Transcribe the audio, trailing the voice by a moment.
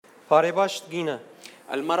Բարեբաշտ գինը։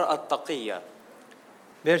 المرأة التقية.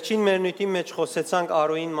 Վերջին մեր նույնի մեջ խոսեցանք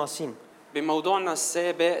Արոյին մասին։ بموضوعنا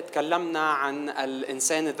السابق تكلمنا عن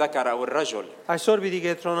الإنسان الذكر أو الرجل، Այսօր պիտի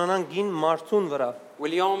կենտրոնանանք գին մարդուն վրա։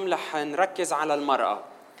 واليوم رح نركز على المرأة.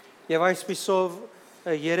 Եվ այսպիսով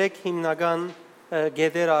երեք հիմնական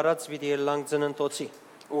գեդեր առած պիտի ելանք ծննդոցի։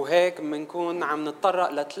 وهيك بنكون عم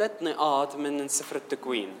نتطرق لثلاث نقاط من سفر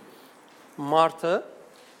التكوين. Մարդը,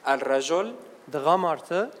 الرجل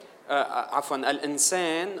դղամարդը عفوا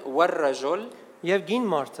الإنسان والرجل եւ գին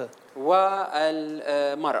մարդը։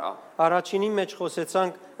 والمرأة. Առաջինի մեջ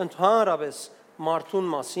խոսեցանք ընդհանրապես մարդուն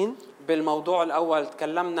մասին, بالموضوع الأول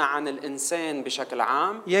تكلمنا عن الإنسان بشكل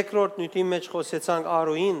عام. երկրորդ նույնի մեջ խոսեցանք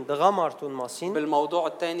Արոյին դղամարդուն մասին։ بالموضوع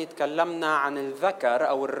الثاني تكلمنا عن الذكر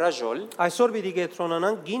أو الرجل. Այսօր պիտի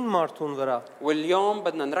կենտրոնանանք գին մարդուն վրա։ واليوم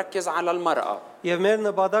بدنا نركز على المرأة. Եվ մեր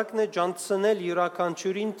նպատակն է ջանցնել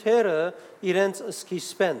յուրաքանչյուրին թերը իրենց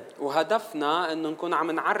սկիզբեն։ وهدفنا انه نكون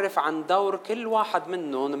عم نعرف عن دور كل واحد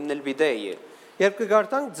منهم من البداية. Երբ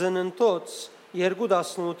կգարտանք ծննդոց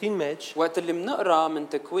 2:18-ին մեջ, وقت اللي بنقرا من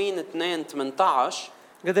تكوين 2:18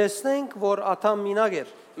 կտեսնենք, որ Ադամ մինակ էր։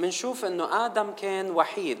 بنشوف انه آدم كان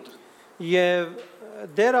وحيد. Եվ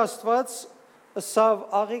Տեր Աստված սավ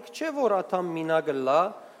աղիք չէ, որ Ադամ մինակ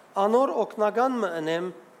լա, անոր օգնական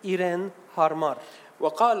մընեմ իրեն հարմար։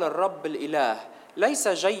 وقال الرب الإله: ليس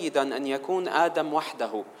جيدا أن يكون آدم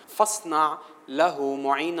وحده، فاصنع له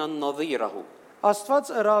معينا نظيره. Աստված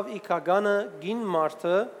ըրավ իքագանը գին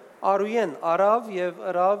մարդը Արուեն, արավ եւ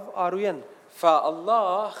ըրավ Արուեն։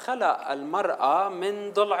 فالله خلق المرأة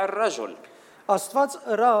من ضلع الرجل. Աստված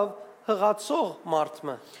ըրավ հղացող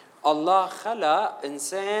մարդը։ الله خلق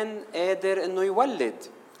إنسان قادر إنه يولد.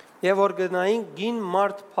 Եվ որ գնային գին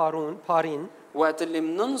մարդ փարին, وقت اللي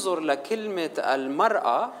مننظر لكلمة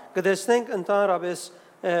المرأة կտեսնենք ընդհանրապես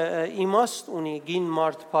իմաստ ունի գին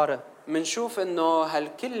մարդ փարը։ منشوف إنه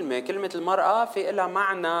هالكلمة كلمة المرأة في لها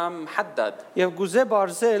معنى محدد. Եվ գուզե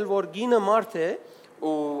բարձել, որ գինը մարդ է,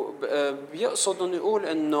 وبيقصد إنه يقول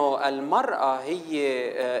إنه المرأة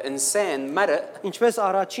هي إنسان مرء. ինչպես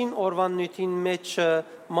առաջին օրվան նույնին մեջ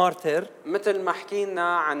մարդ էր, مثل ما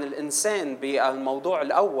حكينا عن الإنسان بالموضوع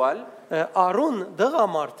الأول. Արուն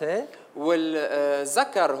դղամարդ է,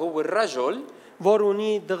 والذكر هو الرجل որ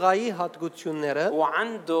ունի դղայի հատկությունները,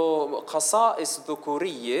 وعنده خصائص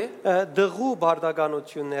ذكورية դղու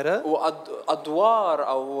բարդականությունները, وأدوار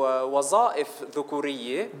أو وظائف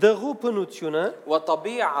ذكورية դղու բնությունը,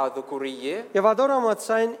 وطبيعة ذكورية. եւ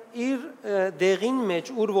ադորամացային իր դեղին մեջ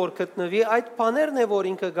ուր որ գտնվի այդ բաներն է, որ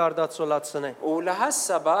ինքը գարդացոլացնե։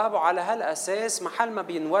 ولهالسبب وعلى هالأساس محل ما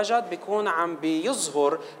بينوجد بيكون عم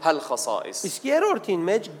بيظهر هالخصائص. Իսկ երրորդին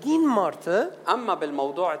մեջ գին մարդը أما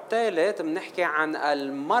بالموضوع الثالث بنحكي عن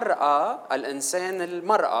المرأة، الإنسان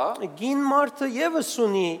المرأة. գին մարդը եւս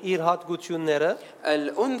ունի իր հատկությունները,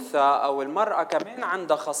 الأنثى أو المرأة كمان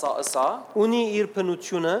عندها خصائصها، ունի իր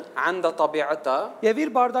բնությունը عندها طبيعتها եւ իր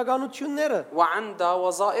բարդականությունները։ وعندها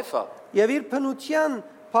وظائفها. Եվ իր բնության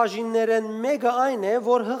բաժիններեն մեկը այն է,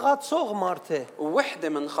 որ հղացող մարդ է։ ووحدة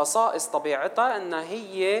من خصائص طبيعتها أنها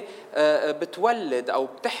هي بتولد أو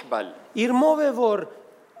بتحبل. Իր մով է, որ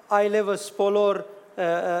այլևս բոլոր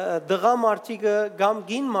դղամարդիկը կամ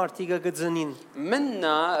գին մարդիկը գծնին։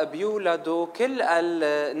 منا بيولدوا كل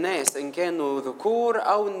الناس إن كانوا ذكور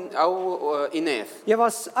أو إناث. Եվ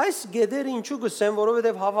այս գեդերը ինչու գսեմ,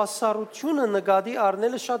 որովհետև հավասարությունը նկատի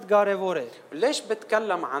առնելը շատ կարևոր է։ ليش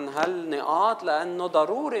بتكلم عن هالنقاط؟ لأنه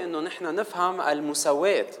ضروري إنه نحن نفهم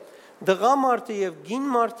المساواة. Դղամարդը եւ գին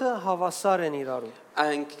մարդը հավասար են իրարու։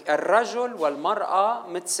 الرجل والمرأة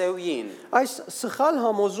متساويين. Այս սխալ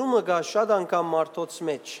համոզումը կա շատ անգամ մարդոց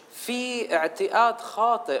մեջ։ في اعتقاد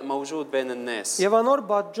خاطئ موجود بين الناس. Եվ անոր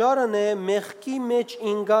պատճառն է մեղքի մեջ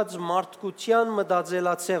ինգած մարդկության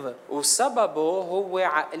մտածելացևը։ وسببه هو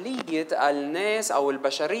عقلية الناس أو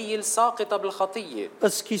البشرية الساقطة بالخطية.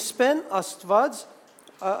 Սկիզբեն Աստված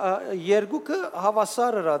երկուքը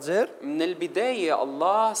հավասար ըրած էր, من البداية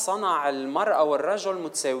الله صنع المرأة والرجل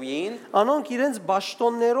متساويين անոնք իրենց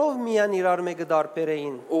ճաշտոններով միան իրար մեկը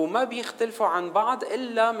դարբերեին, وما بيختلفوا عن بعض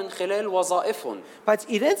إلا من خلال وظائفهم. բայց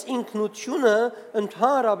իրենց ինքնությունը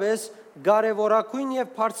ընդհանրապես կարևորակույն եւ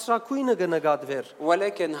բարձրակույնը կնկատվեր։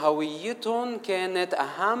 ولكن هويتهم كانت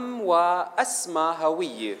أهم وأسمى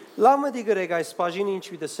هوية. Լավ մտի գրեք այս բաժինը ինչ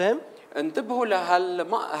պիտեսեմ, انتبهوا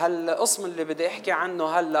هالقسم اللي بدي احكي عنه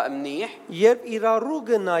هلا منيح. Երբ իրարու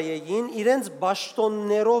գնայեին, իրենց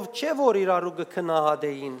ճաշտոններով չէ որ իրարու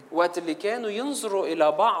կքնահատեին, وقت اللي كانوا ينظروا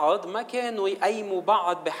إلى بعض ما كانوا يقيموا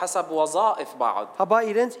بعض بحسب وظائف بعض، հաբա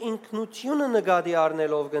իրենց ինքնությունը նկատի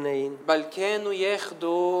առնելով գնային։ بل كانوا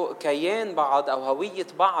ياخذوا كيان بعض أو هوية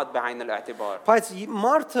بعض بعين الاعتبار. Բայց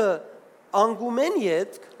մարդը անգումեն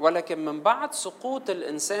յետ, ولكن من بعد سقوط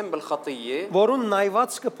الإنسان بالخطية որուն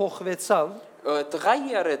նայվածքը փոխվեցավ,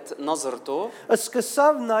 تغيرت نظرته،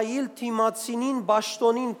 սկսավ նայել թիմացինին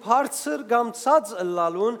ճաշտոնին բարձր կամ ցած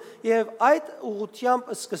ըլլալուն եւ այդ ուղությամբ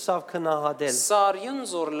սկսավ քնահատել։ صار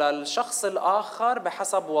ينظر للشخص الآخر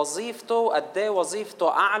بحسب وظيفته وقد ايه وظيفته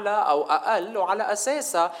أعلى أو أقل، وعلى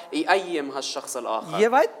أساسها يقيم هالشخص الآخر.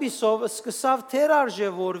 Եվ այդ պիսով սկսավ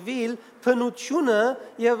թերարժևորվել փնությունը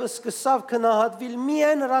եւ սկսավ քնահատվել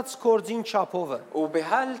միայն ռաց կորձին չափովը։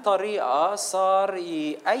 وبهالطريقة صار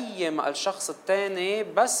يقيم الشخص الثاني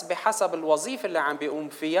بس بحسب الوظيفة اللي عم بيقوم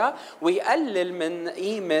فيها ويقلل من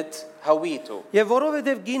قيمة هويته. Եվ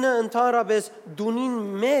որովհետեւ գինը ընդհանրապես դունին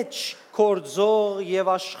մեջ կորձող եւ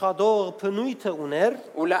աշխատող փնույթը ուներ,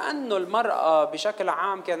 ولأنه المرأة بشكل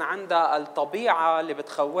عام كان عندها الطبيعة اللي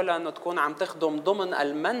بتخولها أنه تكون عم تخدم ضمن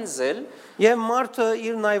المنزل، եւ մարդը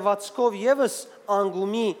իր նայվածքով եւս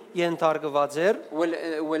անգումի ենթարկված էր,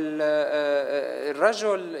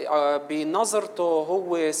 والرجل بنظرته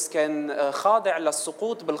هو كان خاضع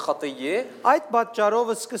للسقوط بالخطية. այդ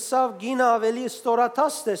պատճառով սկսավ գինը ավելի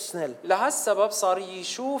ստորաթաց տեսնել։ لهالسبب صار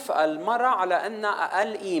يشوف المرأة على أنها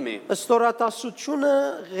أقل قيمة، Ստորաթասությունը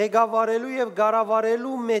ղեկավարելու եւ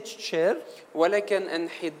գարավարելու մեջ չէր, ولكن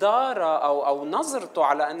انحدارها أو نظرته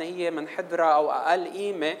على أن هي منحدرة أو أقل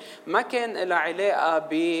قيمة ما كان لها علاقة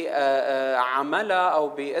بعملها أو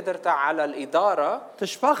بقدرتها على الإدارة،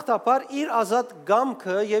 դժբախտաբար իր ազատ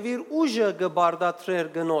գամքը եւ իր ուժը գբարդատրեր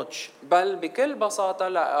գնոջ։ بل بكل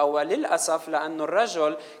بساطة أو للأسف لأنه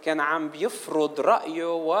الرجل كان عم بيفرض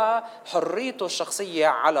رأيه وحريته الشخصية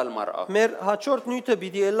على المرأة. Մեր հաջորդ նյութը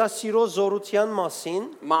պիտի ելա սիրո զորության մասին,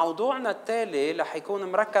 موضوعنا التالي رح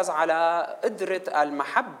يكون مركز على قدرة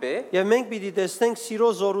المحبة، եւ մենք պիտի տեսնենք սիրո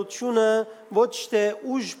զորությունը ոչ թե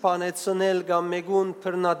ուժ բանեցնել կամ մեգուն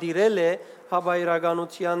բռնադիրել է, հաբա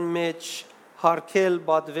իրականության մեջ հարկել,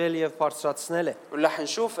 բադվել եւ բարձրացնել է։ ورح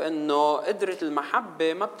نشوف انه قدرة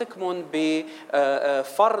المحبة ما بتكمن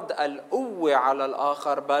بفرض القوة على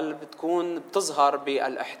الآخر، بل بتظهر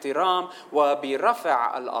بالاحترام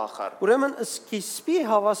وبرفع الآخر. Ուրեմն սկիզբի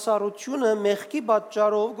հավասարությունը մեղքի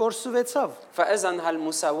պատճառով գործվեցավ։ فإذا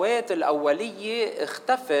هالمساواة الأولية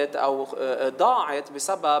اختفت أو ضاعت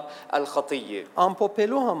بسبب الخطية.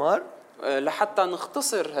 Ամփոփելու համար لحتى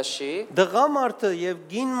نختصر هالشيء، դղա մարդը եւ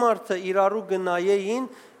գին մարդը իրարու գնայեին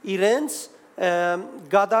իրենց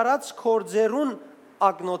գադարած կորձերուն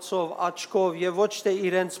ագնոցով աչքով եւ ոչ թե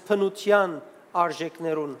իրենց փնության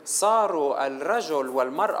արժեքներուն։ صاروا الرجل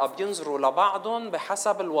والمرأة بينظروا لبعضهم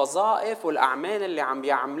بحسب الوظائف والأعمال اللي عم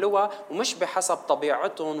بيعملوها ومش بحسب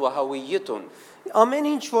طبيعتهم وهويتهم. Ամեն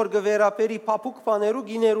ինչ որ գվերապերի փափուկ բաներու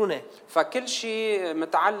գիներուն է։ فكل شيء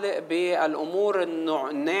متعلق بالأمور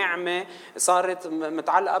الناعمة صارت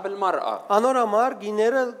متعلقة بالمرأة. Անորամար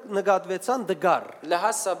գիները նկատվեցան դգար։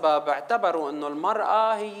 لهالسبب اعتبروا إنه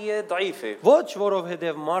المرأة هي ضعيفة. Ոչ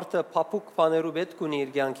որովհետեւ մարդը փափուկ բաներու պետք ունի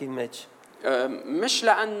իր կյանքին մեջ։ مش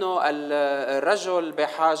لأنه الرجل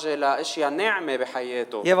بحاجة لأشياء ناعمة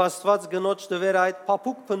بحياته. Եվ Աստված գնոջ դվեր այդ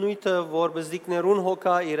փափուկ բնույթը, որ բզդիկներուն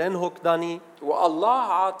հոգա իրեն հոգդանի։ والله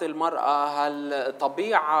عاطي المرأة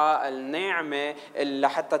هالطبيعة الناعمة اللي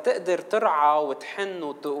حتى تقدر ترعى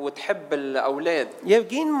وتحن وتحب الأولاد. Եվ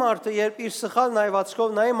գին մարդը երբ իր սխալ նայվածքով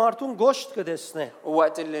նայ մարդուն գոշտ կդեսնե։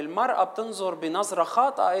 وقت اللي المرأة بتنظر بنظرة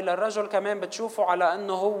خاطئة إلى الرجل كمان بتشوفه على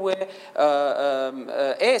أنه هو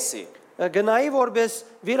قاسي. Գնայի որպես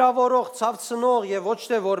վիրավորող, ցավցնող եւ ոչ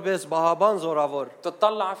թե որպես բահաբան զորավոր։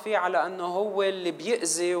 تطلع فيه على أنه هو اللي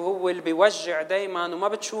بيأذي وهو اللي بيوجع دايما وما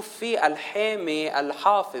بتشوف فيه الحامي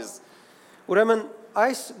الحافظ. Ուրեմն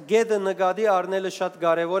այս գեդը նկատի առնելը շատ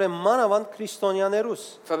կարևոր է մանավանդ քրիստոնյաներուս։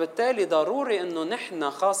 فبالتالي ضروري انه نحن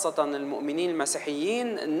خاصة المؤمنين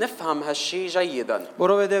المسيحيين نفهم هالشيء جيدا.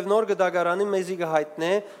 Որովհետև նոր գդագարանի մեզի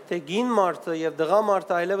կհայտնե, թե գին մարդը եւ դղա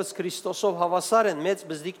մարդը այլևս Քրիստոսով հավասար են, մեծ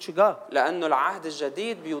բզդիկ չկա։ لأنه العهد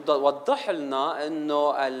الجديد بيوضح لنا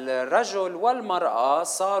انه الرجل والمرأة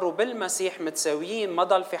صاروا بالمسيح متساويين، ما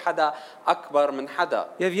ضل في حدا أكبر من حدا.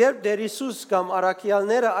 Եվ երբ Տեր Հիսուս կամ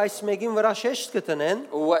առաքյալները այս մեկին վրա շեշտ կտնեն,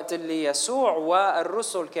 وقت اللي يسوع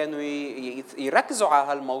والرسل كانوا يركزوا على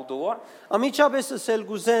هالموضوع، ամիջապես ասել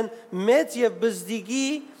գուզեն մեծ եւ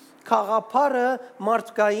բզդիգի խաղապարը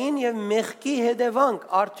մարդկային եւ մեղքի հետևանք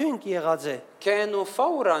արդյունք եղած է։ كانوا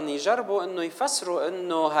فورا يجربوا انه يفسروا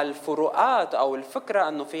انه هالفروقات او الفكره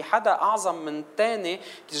انه في حدا اعظم من الثاني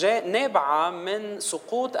نابعه من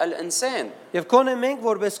سقوط الانسان. Եվ կոնե մենք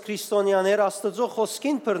որպես քրիստոնյաներ Աստծո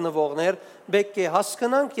խոսքին բռնվողներ պետք է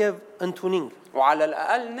հասկանանք եւ ընդունենք։ وعلى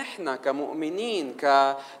الأقل نحن كمؤمنين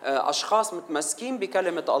كأشخاص متمسكين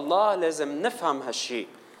بكلمة الله لازم نفهم هالشيء.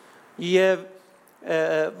 Եվ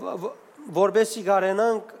որբեսի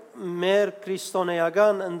գարենանք մեր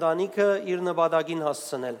քրիստոնեական ընտանիքը իր նպատակին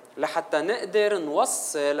հասցնել։ لحتى نقدر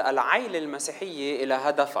نوصل العائلة المسيحية إلى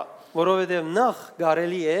هدفها. Որովհետև նախ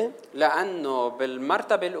կարելի է, لأنه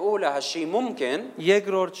بالمرتبة الأولى هالشيء ممكن،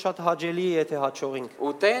 երկրորդ շատ հաճելի է եթե հաջողենք։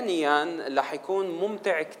 وثانيا رح يكون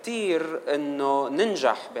ممتع كتير إنه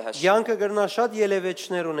ننجح بهالشيء. Յանքը գրնա շատ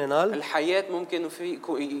ելևէջներ ունենալ, الحياة ممكن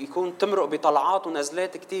يكون تمرق بطلعات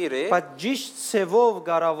ونزلات كتيرة. բայց ճիշտ ցևով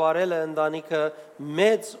կառավարելը ընտանիքը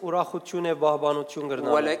մեծ ուրախություն է բահբանություն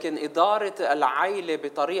գրնալ։ ولكن إدارة العائلة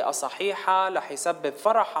بطريقة صحيحة رح يسبب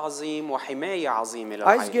فرح عظيم وحماية عظيمة Այս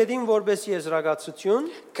للعائلة. գեդին որպես եզրակացություն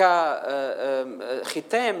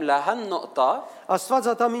كختام لهالنقطة، Աստված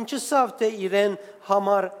ատամին չսավ թե իրեն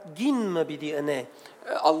համար գինը պիտի ընե։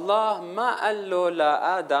 الله ما قال له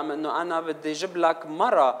لآدم إنه أنا بدي أجيب لك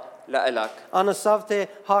مرة لإلك، Անսավ թե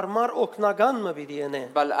հարմար օգնականը պիտի ընե։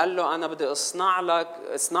 بل قال له أنا بدي أصنع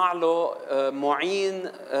له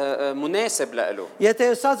معين مناسب لإله.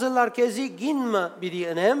 Եթե ասած լարկեզի գինը պիտի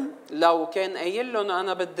ընեմ, لو كان قايل له إنه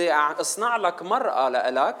أنا بدي أصنع لك مرأة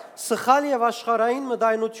لإلك، սխալ եւ աշխարհային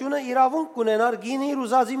մտայնությունը իրավունք կունենար գինը իր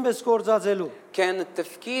ուզածին պես կործածելու։ كان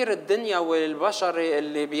التفكير الدنيوي البشري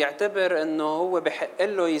اللي بيعتبر إنه هو بحق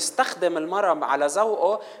له يستخدم المرأة على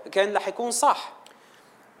ذوقه كان رح يكون صح.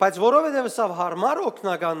 Բայց որովհետև սա հարմար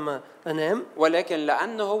օգնականը ընեմ, ولكن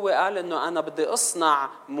لأنه هو قال إنه أنا بدي أصنع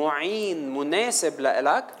معين مناسب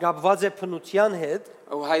لإلك، կապված է փնության հետ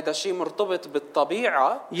وهيدا شيء مرتبط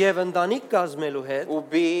بالطبيعة եւ ընտանիք կազմելու հետ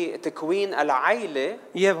وبتكوين العائلة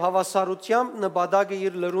եւ հավասարությամբ նպատակը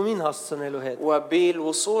իր լրումին հասցնելու հետ։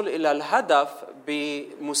 وبالوصول إلى الهدف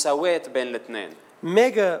بمساواة بين الاثنين.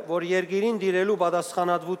 Մեկը, որ երգիրին դիրելու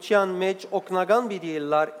պատասխանատվության մեջ օգնական պիտի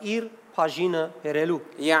լար իր բաժինը հերելու։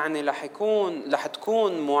 يعني رح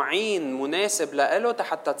تكون معين مناسب له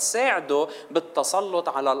حتى تساعده بالتسلط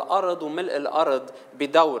على الأرض وملء الأرض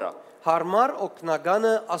بدورة. Հարմար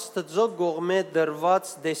օգնականը Աստծո կողմէ դրված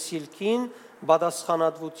դեսիլքին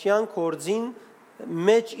պատասխանատվության կորձին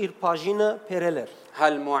մեջ իր բաժինը հերել էր։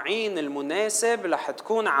 هالمعين المناسب رح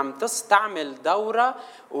تكون عم تستعمل دورة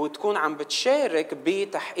وتكون عم بتشارك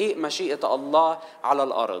بتحقيق مشيئة الله على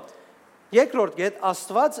الأرض. Երկրորդ կետ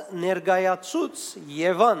Աստված ներգայացուց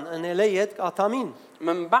Եվան ընել է իդ ատամին։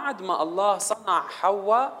 من بعد ما الله صنع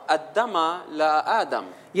حواء قدمها لآدم.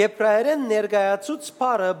 Եբրայերեն ներգայացուց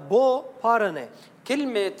բառը բո բառն է։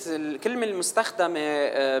 الكلمة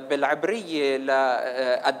المستخدمة بالعبرية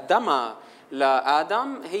لقدمها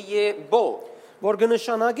لآدم هي بو. Որ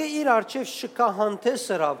կնշանակե իր արչև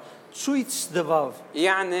շքահանտեսրավ ցույց դվավ։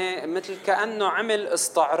 يعني مثل كأنه عمل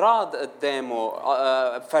استعراض قدامه،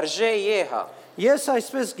 فرجاه إياها. Ես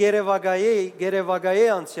այսպես գերեվագայի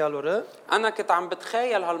անցյալ օրը أنا كنت عم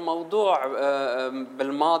بتخيل هالموضوع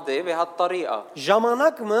بالماضي بهالطريقة.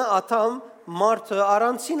 ժամանակը ատամ մարդը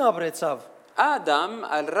առանցին ապրեցավ։ آدم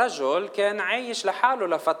الرجل كان عايش لحاله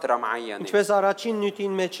لفترة معينة. Ինչպես առաջին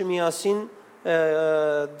նյութին մեջ միասին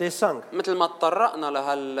դեսանք։ مثل ما تطرقنا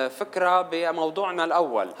لهالفكرة بموضوعنا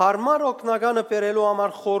الأول. Հարմար օգնականը բերելու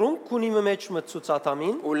համար խորում քունի մեջ մտցուց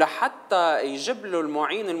ատամին։ ولحتى يجيب له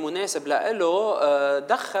المعين المناسب له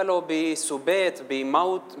دخله بسبات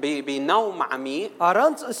بموت بنوم عميق.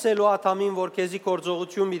 Առանց ասելու ատամին, որ քեզի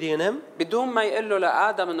կորձողություն պիտի ունեմ, بدون ما يقول له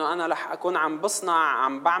لآدم إنه أنا رح أكون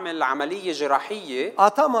عم بعمل عملية جراحية.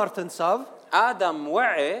 ատամ արտնցավ آدم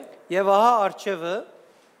وعي եւ ահա արջևը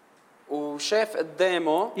وشاف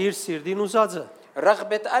قدامه իր սիրտին ուզածը։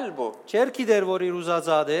 رغبة قلبه. Չէր գիտեր, որ իր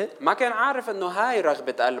ուզածը է, ما كان عارف إنه هاي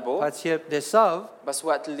رغبة قلبه، բայց երբ տեսավ, بس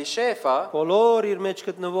وقت اللي شافها բոլոր իր մեջ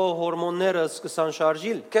գտնվող հորմոնները սկսան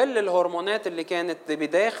շարժիլ։ كل الهرمونات اللي كانت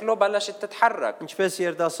بداخله بلشت تتحرك. Ինչպես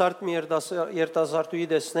երդասարդ մի երդասարտուի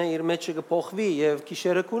տեսնե, իր մեջը կփոխվի եւ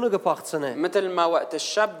գիշերը քունը կփախցնե։ مثل ما وقت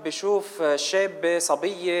الشاب بيشوف شابة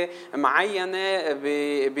صبية معينة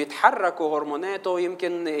بيتحركوا هرموناته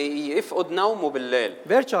يمكن يفقد نومه بالليل.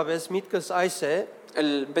 Վերջապես միտքս այս է,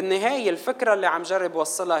 بالنهاية الفكرة اللي عم جرب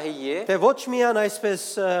وصلها هي թե ոչ միան այսպես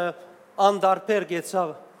անդարբեր գեցավ,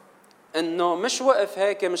 انه مش وقف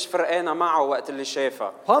هيك مش فرقانه معه وقت اللي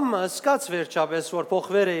شافها، Համը սկաց վերջապես որ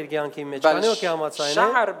փոխվեր է իր կյանքի մեջ։ Քանի بل օքի համաձայն է։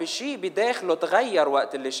 شعر بشيء بداخله تغير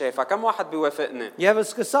وقت اللي شافها. كم واحد بيوافقني؟ Եվ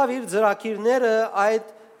սկսավ իր ծրակիրները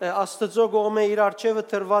այդ Աստծո կողմէ իր արչեւը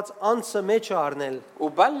տրված անձը մեջը առնել։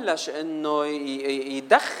 وبلش انه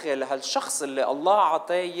يدخل هالشخص اللي الله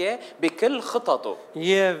عطاه اياه بكل خططه.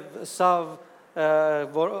 Եվ սա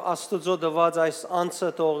որ Աստծո դված այս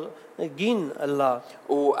անձը թող գին լա։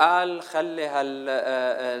 وقال خلي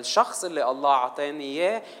هالشخص اللي الله عطاني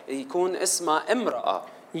اياه يكون اسمها امرأة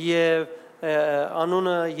Եվ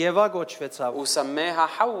անունը Եվա գոչվեցավ։ وسماها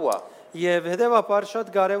حواء. Եվ հետեւաբար շատ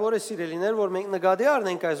կարեւոր է սիրելիներ, որ մենք նկատի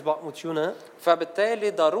առնենք այս բաղմությունը։ فبالتالي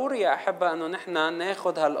ضروري يا أحبة أنه نحن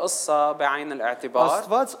ناخذ هالقصة بعين الاعتبار.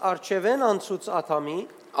 Աստված արչևեն անցուց Աթամի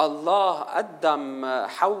الله قدم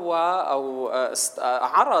حواء أو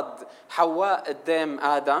عرض حواء قدام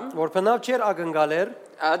آدم. որ բնավ չեր ագնկալեր,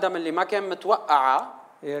 آدم اللي ما كان متوقعة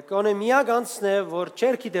Կոնե միակ անձն է, որ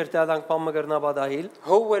չեր գիտեր թե ադանք բամը գրնաբադահիլ,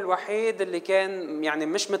 هو الوحيد اللي كان يعني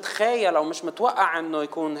مش متخيل أو مش متوقع إنه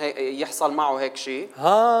يكون يحصل معه هيك شيء.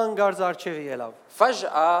 հանգարց արչևի ելավ։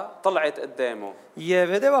 فجأة طلعت قدامه. Եվ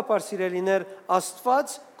հետևաբար սիրելիներ,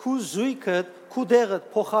 Աստված քու զույգդ, քու դեղդ,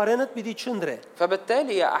 փոխարենդ պիտի չնդրե։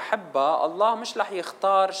 فبالتالي يا أحبة الله مش رح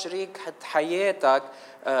يختار شريك حياتك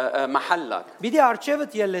محلك. Պիտի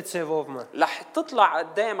արչևդ ելեցևովը։ رح تطلع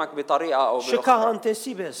قدامك بطريقة أو بأخرى.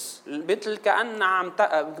 Շքահանտեսի պես։ مثل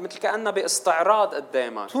كأنها باستعراض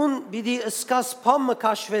قدامك. Թուն պիտի սկաս բամը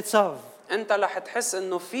քաշվեցավ։ أنت رح تحس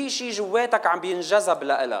إنه في شيء جواتك عم بينجذب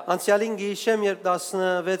لإلها. Անցյալին գիշեմ երբ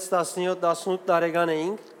 16, 17, 18 տարեկան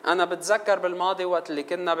էինք, أنا بتذكر بالماضي وقت اللي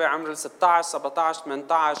كنا بعمر 16, 17,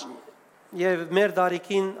 18 եւ մեր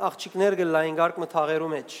դարիքին աղջիկներ գլային գարկ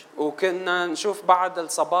մթաղերու մեջ։ وكنا نشوف بعض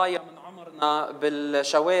الصبايا من عمرنا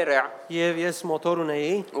بالشوارع. Եվ ես մոտոր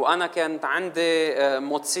ունեի, وأنا كانت عندي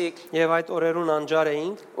موتوسيكل եւ այդ օրերուն անջար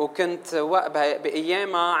էինք։ وكنت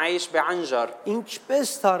بأيامها عايش بعنجر. Ինչպես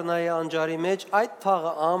դառնայի անջարի մեջ այդ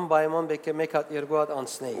թաղը անպայման բեկե մեկ հատ երկու հատ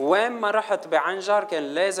անցնեի։ وين ما رحت بعنجر كان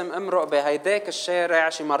لازم امرق بهيداك الشارع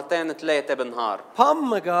شي مرتين ثلاثة بالنهار.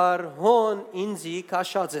 Փամը գար հոն ինձի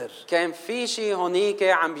քաշածեր։ كان في شي هونيك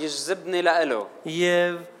عم بيجذبني لإله.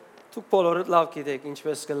 Եվ դուք բոլորդ լավ գիտեք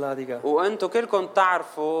ինչպես կլա դիգա։ وانتو كلكم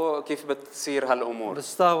تعرفوا كيف بتصير هالامور.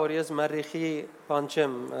 Վստահ որ ես մեռիխի բան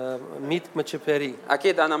չեմ, միտքը չփերի։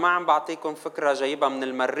 اكيد انا ما عم بعطيكم فكرة جايبها من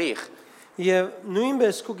المريخ. Եվ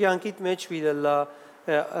նույնպես քու կյանքիդ մեջ պիտելա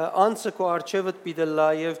անցը քո արչևդ պիտելա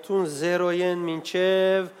եւ ցուն 0-ին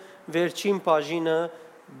մինչեւ վերջին բաժինը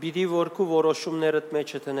պիտի որ քու որոշումներդ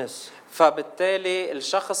մեջ տնես։ فبالتالي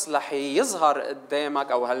الشخص رح يظهر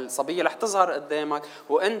قدامك او هالصبيه رح تظهر قدامك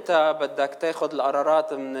وانت بدك تاخذ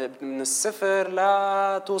القرارات من الصفر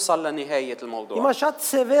لا توصل لنهايه الموضوع. Հիմա շատ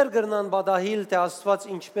սևեր գրնան բադահիլ թե Աստված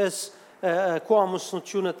ինչպես քո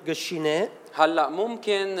ամուսնությունդ գշինե։ هلا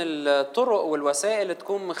ممكن الطرق والوسائل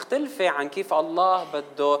تكون مختلفة عن كيف الله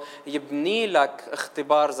بده يبني لك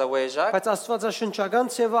اختبار زواجك. Բայց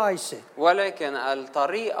Աստվածաշնչական ցևը այս է։ ولكن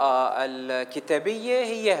الطريقة الكتابية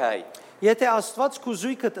هي هاي. Եթե Աստված քու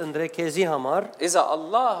զույգդ ընդրե քեզի համար, إذا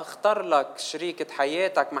الله اختار لك شريكة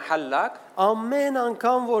حياتك محلك ամեն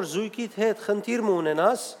անգամ որ զույգիդ հետ խնդիր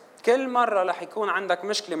ունենաս, كل مرة رح يكون عندك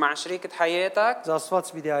مشكلة مع شريكة حياتك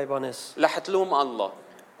Աստված պիտի այբանես։ رح تلوم الله.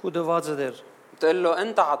 Քու դվածը դեր։ بتقول له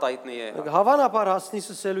أنت عطيتني إياها. Հավանաբար հասնիս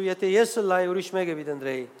ասելու, եթե ես լայ ուրիշ մեկը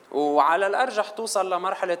բիդնդրեի։ وعلى الأرجح توصل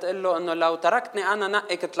لمرحلة تقول له إنه لو تركتني أنا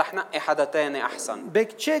نقي كنت رح نقي حدا تاني أحسن.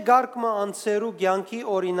 Բեք չէ գարկմա անցերու կյանքի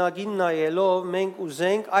օրինագին նայելով մենք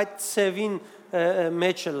ուզենք այդ ցևին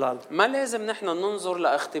մեջը լալ։ ما لازم نحن ننظر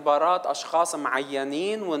لاختبارات أشخاص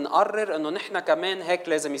معينين ونقرر إنه نحن كمان هيك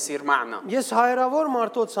لازم يصير معنا. Ես հայրավոր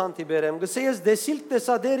մարդոց հանդիպերեմ, գսե ես դեսիլք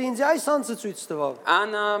տեսադեր ինձ այս անձը ցույց տվավ։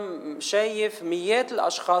 أنا شايف مئات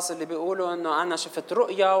الأشخاص اللي بيقولوا إنه أنا شفت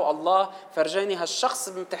رؤيا والله فرجاني هالشخص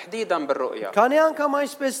تحديدا بالرؤيا. Քանի անգամ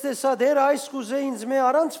այսպես տեսադեր այս կուզե ինձ մե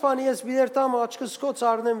առանց բանի ես բիդեր տամ աչքս կոց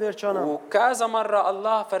առնեմ վերջանա։ وكذا مرة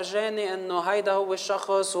الله فرجاني إنه هيدا هو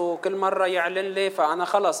الشخص وكل مرة يعلن لي فأنا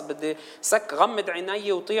خلص بدي غمض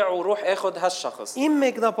عيني وطيع وروح أخذ هالشخص. Իմ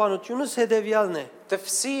մեկնաբանությունս հետևյալն է։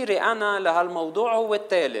 تفسيري أنا لهالموضوع هو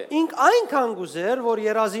التالي. Ինք այնքան գուզեր, որ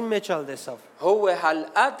երազին մեջ ալ տեսավ։ هو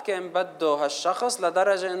هالقد كان بده هالشخص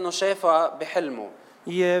لدرجة إنه شافها بحلمه.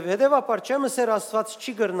 Եվ հետևաբար չեմ ասեր Աստված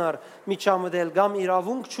չի գրնար միջամդել կամ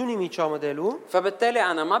իրավունք չունի միջամդելու։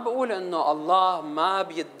 فبالتالي أنا ما بقول إنه الله ما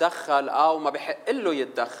بيتدخل أو ما بحق له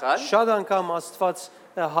يتدخل. Շատ անգամ Աստված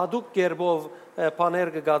հadouk կերպով բաներ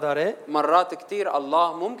կգադարե։ مرات كتير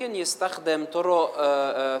الله ممكن يستخدم طرق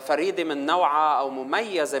فريدة من نوعها أو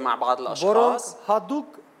مميزة مع بعض Որոնք الأشخاص.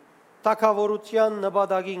 հadouk Թակավորության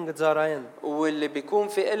նպատակին գծարային։ واللي بيكون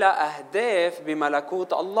في إلها أهداف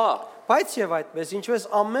بملكوت الله. Բայց եւ այդպես ինչպես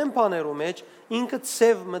ամեն բաներու մեջ ինքը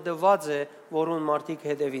ծև մտված է, որուն մարդիկ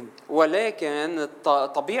հետևին։ ولكن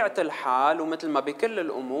طبيعة الحال ومثل ما بكل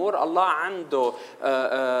الأمور الله عنده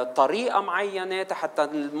طريقة معينة حتى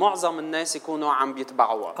معظم الناس يكونوا عم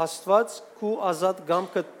بيتبعوها. Աստված քու ազատ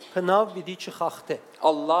գամքը փնավ պիտի չխախտե։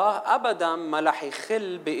 الله أبدا ما رح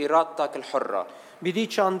يخل بإرادتك الحرة. Պիտի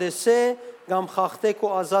չանդեսե կամ խախտե քու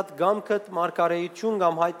ազատ գամքդ մարգարեություն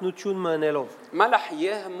կամ հայտնություն մնելով։ ما رح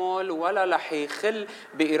يهمل ولا رح يخل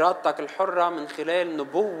بإرادتك الحرة من خلال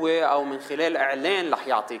نبوة أو من خلال إعلان رح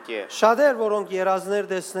يعطيك إياه. Շատեր որոնք երազներ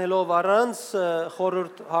տեսնելով առանց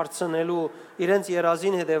խորհուրդ հարցնելու իրենց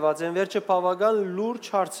երազին հետևած են, վերջը բավական լուրջ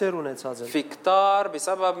հարցեր ունեցած են։ في كتار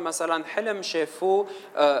بسبب مثلا حلم شافوه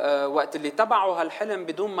وقت اللي تبعوا هالحلم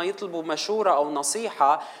بدون ما يطلبوا مشورة أو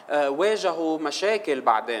نصيحة واجهوا مشاكل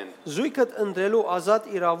بعدين. Զույգդ ընտրելու ազատ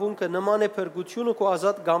իրավունքը նման է փրկությունը քո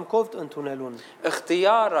ազատ գամքով ընդունելուն։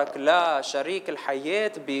 اختيارك لشريك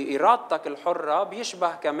الحياة بإرادتك الحرة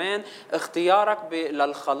بيشبه كمان اختيارك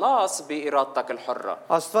للخلاص بإرادتك الحرة.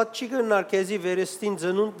 Աստված չի գնար քեզի վերստին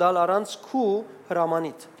ծնունդ դալ առանց քու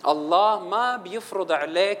հրամանիդ։ الله ما بيفرض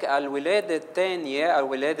عليك الولادة الثانية أو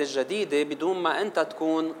الولادة الجديدة بدون ما أنت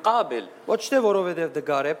تكون قابل. Ոչ թե որովհետև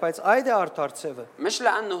դգար է, բայց այդ է արդար ցևը։ مش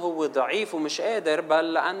لأنه هو ضعيف ومش قادر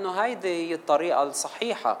بل لأنه هيدي هي الطريقة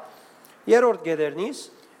الصحيحة. Երրորդ գերերնից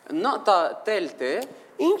النقطة الثالثة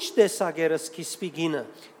ինչ տեսակերը սկիզբի գինը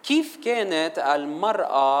كيف كانت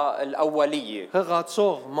المرأة الأولية؟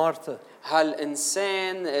 հղացող մարդը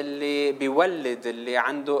هالإنسان اللي بيولد اللي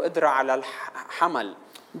عنده قدرة على الحمل.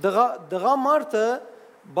 դղա մարդը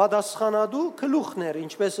բադասխանադու գլուխներ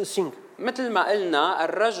ինչպես ասինք مثل ما قلنا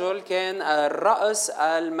الرجل كان الرأس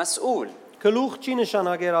المسؤول. գլուխ չի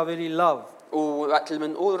նշանակեր ավելի լավ ووقت اللي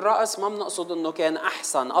بنقول رأس ما بنقصد انه كان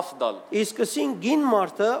احسن افضل. իսկ ասին գին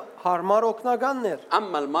մարդը հարմար օգնականներ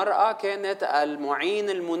اما المرأة كانت المعين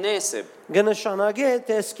المناسب. գնշանակե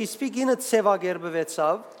թե սկիզբի գինը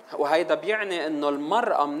ցևագերբվեցավ وهيدا بيعني انه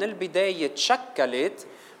المرأة من البداية تشكلت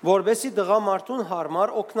որբեսի դղա մարդուն հարմար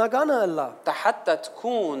օգնականը ըլլա حتى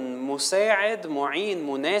تكون مساعد معين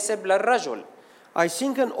مناسب للرجل.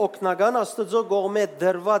 այսինքն օգնական աստծո կողմէ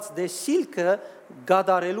դրված դեսիլքը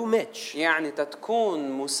գադարելու մեջ يعني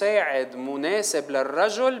تكون مساعد مناسب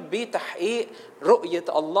للرجل بتحقيق رؤية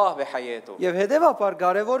الله بحياته. եւ հետեւաբար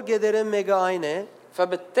կարեւոր գեդերը մեկը այն է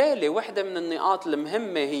فبالتالي وحدة من النقاط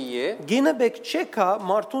المهمة هي գինը բեք չեկա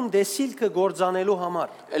մարդուն դեսիլքը գործանելու համար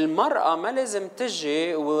المرأة ما لازم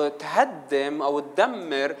تجي وتهدم أو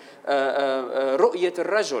تدمر رؤية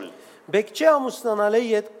الرجل. բեք չէ ամուսնանալի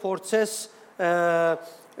հետ փորձես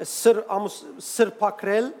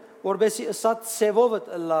սրփակրել որբեսի ըսած ծևովդ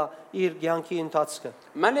ըլլա իր ցանկի ընթացքը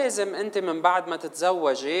ما لازم أنت من بعد ما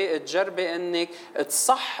تتزوجي تجربي أنك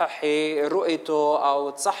تصححي رؤيته أو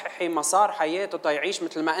تصححي مسار حياته تيعيش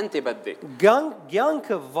مثل ما أنت بدك.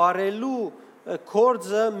 ցանկը վարելու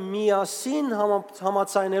կորձը միասին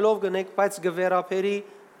համացայնելով գնեք բայց գվերապերի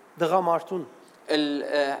դղամարդուն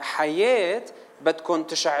الحياة بدكم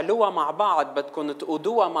تشعلوها مع بعض بدكم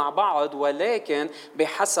تقودوها مع بعض ولكن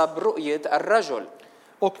بحسب رؤية الرجل.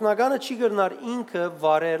 օգնականը չի գրնար ինքը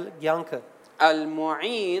վարել ցանկը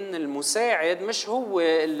المعين المساعد مش هو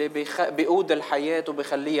اللي بيقود الحياة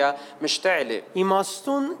وبيخليها مشتعلة.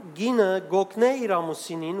 իմաստուն գինը գոկնե իր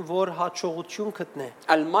ամուսինին որ հաջողություն գտնե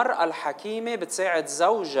المرأة الحكيمة بتساعد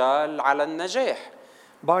زوجها على النجاح.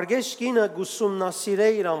 բարգեշ գինը գուսումնասիրե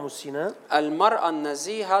իր ամուսինը المرأة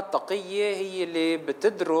النزيهة التقية هي اللي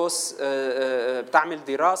بتدرس بتعمل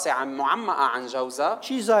دراسة معمقة عن جوزها.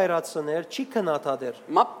 չի զայրացներ չի քնաթադեր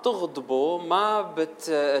ما بتغضبه ما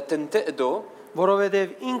بتنتقده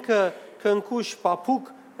որովհետև ինքը քնքուշ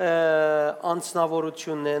փափուկ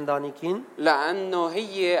անձնավորությունն է ընտանիքին لأنه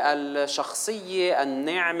هي الشخصية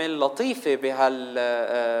الناعمة اللطيفة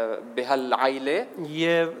بهالعائلة.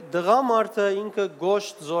 եւ դղա մարդը ինքը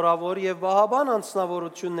գոշտ զորավոր եւ բահաբան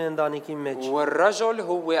անձնավորությունն է ընտանիքի մեջ والرجل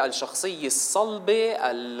هو الشخصية الصلبة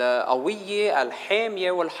القوية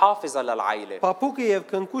الحامية والحافظة للعائلة. փափուկը եւ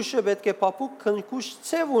քնքուշը պետք է փափուկ քնքուշ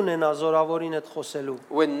ծև ունենա զորավորին հետ խոսելու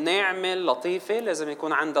والناعمة اللطيفة لازم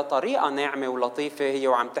يكون عندها طريقة ناعمة ولطيفة هي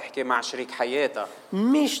وعم تحكي مع شريك حياتها.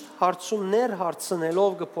 միշտ հարցումներ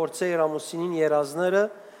հարցնելով կփորձե իր ամուսինին երազները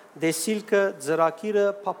դեսիլքը ծրակիրը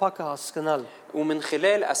փափակը հասկանալ ومن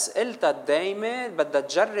خلال أسئلتها الدايمة بدها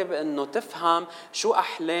تجرب إنه تفهم شو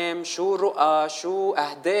أحلام شو رؤى شو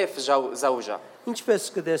أهداف زوجها.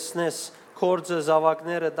 ինչպես կտեսնես կորձը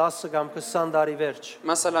զավակները 10 կամ 20 տարի վերջ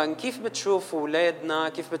مثلا كيف بتشوف أولادنا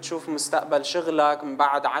كيف بتشوف مستقبل شغلك من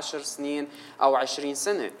بعد 10 سنين أو 20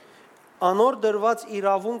 سنة. Անոր դրված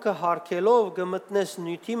իրավունքը հարկելով գմտնես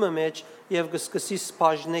նյութիմը մեջ եւ գսկսի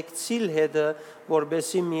սփաժնեկցիլ հետը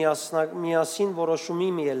որբեսի միասին որոշումի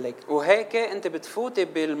միելեք وهيك انت بتفوتي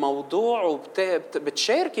بالموضوع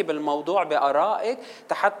وبتشاركي بالموضوع بآرائك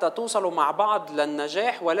حتى توصلوا مع بعض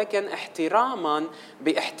للنجاح ولكن احتراما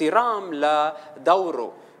باحترام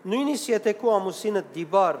لدوره. նույնիսկ եթե քո ամուսինը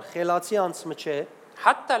դիբար խելացի անցմը չէ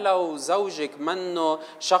حتى لو زوجك منه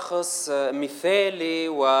شخص مثالي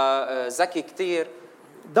وذكي كتير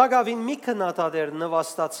դա գավին մի քննադեր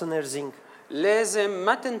նվաստացներ զինք لازم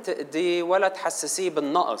ما تنتقديه ولا تحسسيه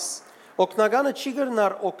بالنقص. օկնագանը չի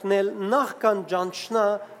գրնար օկնել նախքան ճանչնա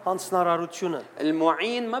հանցնարարությունը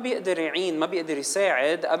المعين ما بيقدر يعين ما بيقدر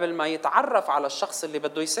يساعد قبل ما يتعرف على الشخص اللي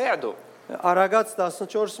بده يساعده. Արագած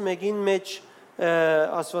 14:1-ին մեջ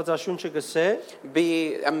Աստվածաշունչը գսե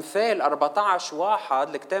بأمثال 14:1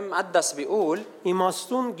 الكتاب المقدس بيقول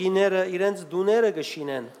իմաստուն գիները իրենց դուները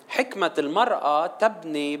գշինեն حكمة المرأة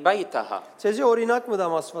تبني بيتها. Ցեզի օրինակ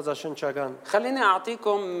մտամ Աստվածաշնչական خليني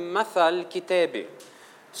أعطيكم مثل كتابي.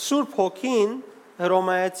 Սուրբ Հոգին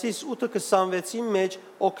Հռոմայացիս 8:26-ի մեջ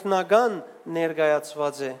օկնական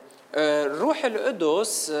ներկայացված է روح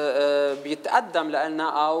القدس بيتقدم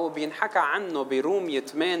لنا أو بينحكى عنه برومية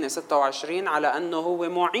 8:26 على أنه هو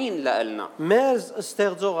معين لنا. Մեր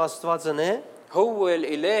ստեղծող Աստվածն է هو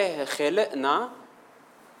الإله خالقنا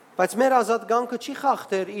բայց մեր ազատ գանքը չի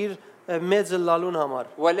խախտեր իր մեծը լալուն համար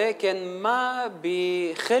ولكن ما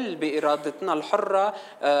بيخل بإرادتنا الحرة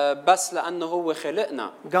بس لأنه هو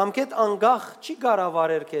خلقنا. Գամքետ անգախ չի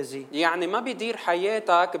գարավարեր քեզի يعني ما بيدير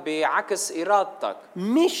حياتك بعكس إرادتك.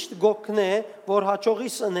 միշտ գոքնե որ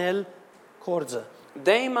հաջողիս ընել կորձը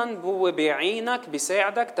دايما هو بيعينك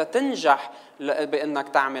بيساعدك تتنجح بأنك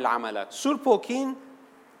تعمل عملك. Սուրբ Հոգին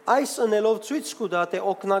այս ընելով ցույց կուտա թե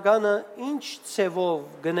օկնագանը ինչ ցևով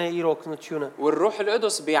գնե իր օկնությունը والروح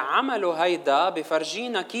القدس بعمله هيدا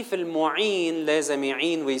بفرجينا كيف المعين لازم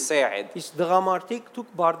يعين ويساعد. Իսկ դղամարդիկ դուք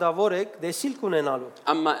բարդավոր եք դեսիլ կունենալու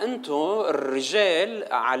أما أنتم الرجال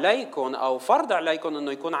عليكم أو فرض عليكم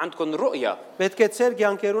أنه يكون عندكم رؤية. պետք է ծեր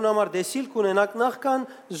կյանքերուն համար դեսիլ կունենաք նախքան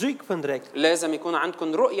զույգ փնտրեք لازم يكون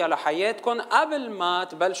عندكم رؤية لحياتكم قبل ما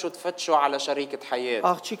تبلشوا تفتشوا على شريكة حياة.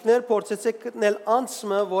 աղջիկներ փորձեցեք գտնել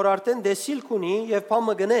անցմը որ արդեն դեսիլ կունի եւ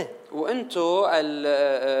փամը գնե وانتو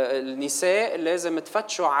النساء لازم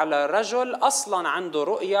تفتشوا على رجل اصلا عنده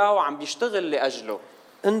رؤية وعم بيشتغل لاجله.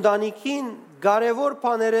 ընտանիքին կարևոր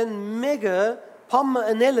բաներեն մեկը փամը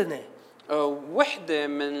ընելն է وحدة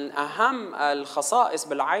من اهم الخصائص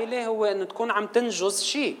بالعائلة هو انه تكون عم تنجز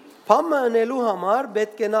شيء. փամը ընելու համար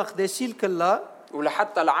պետք է նախ դեսիլ կլա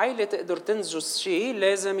ولحتى العائلة تقدر تنجز شيء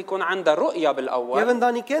لازم يكون عندها رؤية եւ بالأول.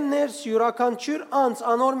 ընտանիքեն ներս յուրաքանչյուր անց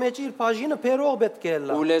անոր մեջ իր բաժինը փերող պետք է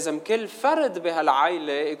լա ولازم كل فرد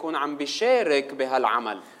بهالعائلة يكون عم بيشارك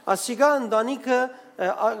بهالعمل. ասիգա ընտանիքը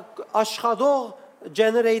աշխատող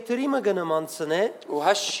generator-ի մգնմանցն է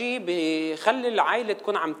وهالشي بيخلي العائلة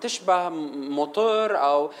تكون عم تشبه موتور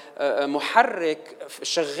أو محرك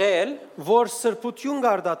شغال որ սրբություն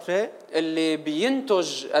գարդատրե اللي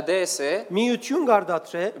بينتج قداسة միություն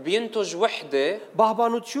գարդատրե بينتج وحدة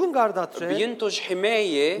բահբանություն գարդատրե بينتج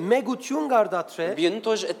حماية մեգություն գարդատրե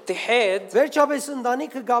بينتج اتحاد. վերջապես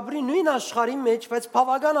ընտանիքը գաբրի նույն աշխարհի մեջ բայց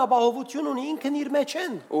բավական ապահովություն ունի ինքն իր մեջ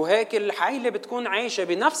են وهيك العائلة بتكون عايشة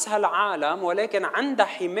بنفس هالعالم ولكن عندها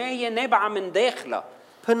حماية نابعة من داخلها.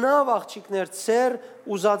 Փնավ աղջիկներ ծեր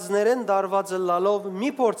ուզածներեն դարվածը լալով մի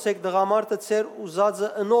փորձեք դղամարդը ծեր ուզածը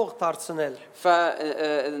ընող դարձնել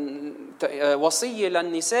فوصية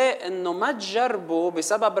للنساء انه ما تجربوا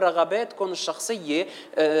بسبب رغباتكم الشخصية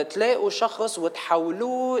تلاقوا شخص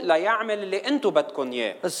وتحولوه ليعمل اللي انتم بدكم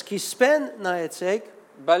اياه. Սկիզբեն նայեցեք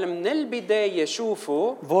بل من البداية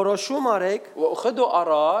شوفوا որոշում արեք وخذوا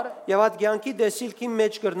قرار եւ այդ ցանկի դեսիլքի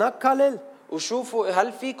մեջ կրնակ քալել وشوفوا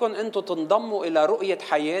هل فيكم انتم تنضموا الى رؤية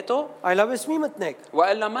حياته այլապես մի մտնեք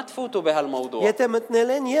والا ما تفوتوا بهالموضوع. եթե մտնել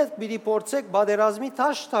են իդ պիտի փորձեք բادرազմի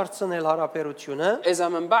տաշ դարձնել հարաբերությունը اذا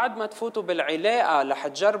من بعد ما تفوتوا بالعلاقة رح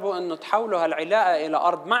تجربوا انه تحولوا هالعلاقة الى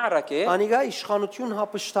ارض معركة. անիգա իշխանություն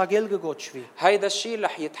հապշտագել կգոչվի هيدا الشيء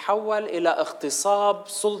رح يتحول الى اغتصاب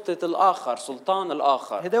سلطة الاخر سلطان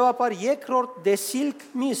الاخر. հետեւաբար երկրորդ դեսիլք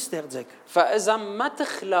մի ստեղծեք فاذا ما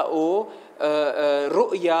تخلقوا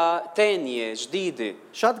رؤية تانية جديدة.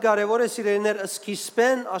 շատ կարեւոր է սիրելիներ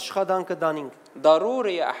սկիզբեն աշխատանքը դանինք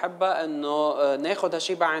ضروري يا أحبة إنه ناخد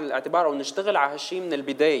هالشيء بعين الاعتبار أو نشتغل على هالشيء من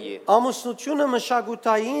البداية. ամուսնությունը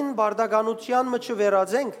մշակութային բարդականության մեջ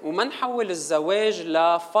վերածենք وما نحول الزواج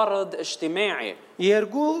لفرض اجتماعي.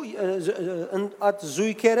 Երկու at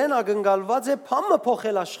զույգերեն ակնկալված է փամը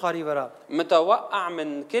փոխել աշխարհի վրա։ متوقع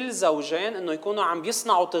من كل زوجين انه يكونوا عم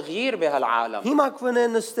بيصنعوا تغيير بهالعالم. Հիմա կվնե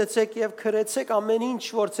նստեցեք եւ քրեցեք ամեն ինչ,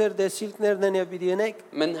 որ ձեր դեսիլքներն են եւ պիտի ենեք։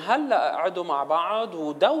 من هلا اقعدوا مع بعض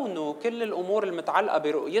ودونوا كل الامور المتعلقه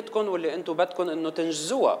برؤيتكم واللي انتم بدكم انه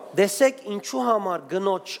تنجزوها. Դեսեք ինչու համար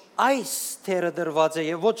գնոջ այս թերը դրված է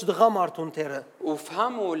եւ ոչ դղամարդուն թերը։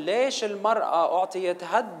 وفهموا ليش المرأة أعطيت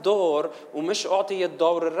هالدور ومش أعطيت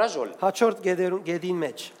دور الرجل. Հաջորդ գեդին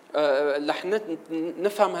մեջ։ رح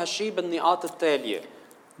نفهم هالشي بالنقاط التالية.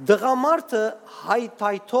 Դղամարդը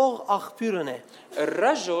հայթայթող աղբյուրն է։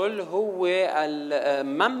 الرجل هو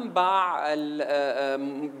المنبع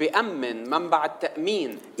بيأمن منبع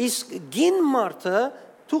التأمين. Իսկ գին մարդը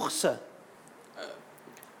թուխսը։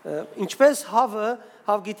 Ինչպես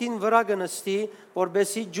հավգիտին վրա գնստի,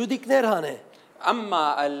 որբեսի ջուդիկներ հանե։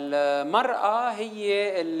 أما المرأة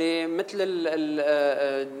هي اللي مثل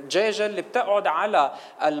الدجاجة اللي بتقعد على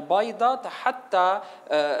البيضة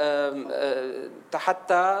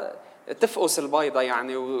حتى تفقس البيضة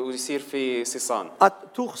يعني ويصير في صيصان. At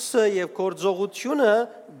թուխսը եւ գործողությունը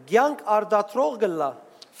ցանկ արդատրող գլա։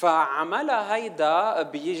 فعملها هيدا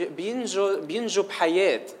بينجو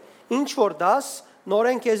بحياة. Ինչ որ դաս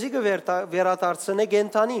նորեն քեզի կվերադարձնե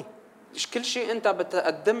գենտանի։ كل شيء انت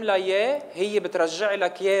بتقدم لها اياه هي بترجع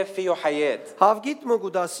لك اياه فيه حياه. Հավգիտ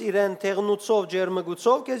մգուդաս իրեն թեղնուցով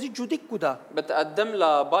ջերմգուցով քեզի ջուդիկ կուդա։ بتقدم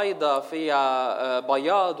لها بيضة فيها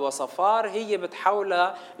بياض وصفار هي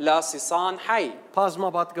بتحولها لصيصان حي.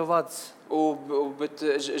 Բազմաբատկված։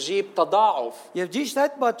 وبتجيب تضاعف. Եվ ճիշտ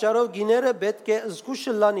այդ պատճառով գիները պետք է զգուշ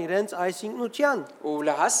լան իրենց այս ինքնության։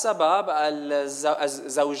 ولهالسبب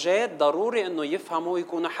الزوجات ضروري انه يفهموا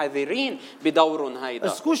يكونوا حذرين بدورهم هيدا.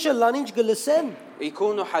 Զգուշ լան ինչ գլսեն։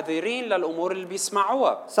 يكونوا حذرين للامور اللي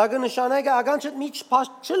بيسمعوها. Սա կնշանակի ականջդ միջ փաշ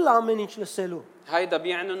չլ ամեն ինչ լսելու։ هيدا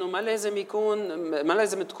بيعني انه ما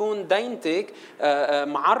لازم تكون دينتك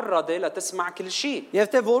معرضه لتسمع كل شيء. Եվ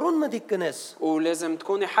թե որուն մտիկ կնես։ ولازم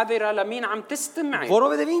تكوني حذرة لمين عم تستمعي.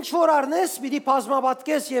 Որովհետև ինչ որ առնես, պիտի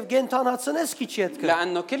բազմաբատկես եւ գենթանացնես քիչ հետքը։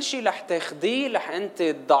 لانه كل شيء رح تاخذيه رح انت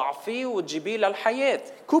تضعفيه وتجيبيه للحياه.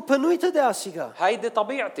 Քու փնույթը դե ասիգա։ هيدي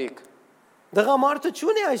طبيعتك. Դղամարդը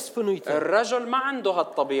չունի այս փնույթը։ الرجل ما عنده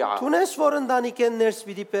هالطبيعه. Տունես որ ընտանիքեն ներս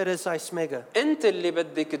պիտի պերես այս մեկը։ انت اللي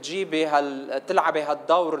بدك تجيبي تلعبي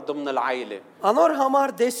هالدور ضمن العائله. Անոր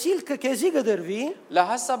համար դեսիլքը քեզի կդրվի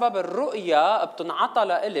لهالسبب الرؤيا بتنعطى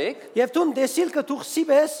لإلك. եւ դու դեսիլքը թուխսի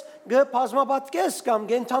պես բազմաբատկես կամ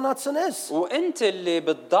գենթանացնես։ وانت اللي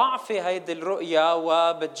بتضعفي هيدي الرؤيا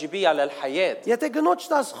وبتجيبيها للحياه. Եթե գնոջ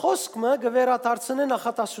տաս խոսքը գվերադարձնե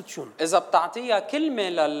նախատասություն։ اذا بتعطيها كلمه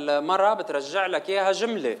للمراه بترجع لك اياها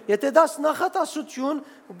جمله. Եթե դաս նախատասություն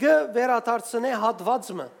գվերադարձնե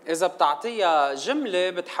հատվածը։ اذا بتعطيها جمله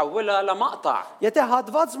بتحولها لمقطع. Եթե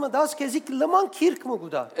հատվածը դաս քեզի լման քիրք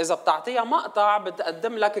մգուդա։ اذا بتعطيها مقطع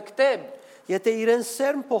بتقدم لك كتاب. Եթե իրեն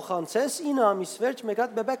սերմ փոխանցես 9 ամիս վերջ մեկ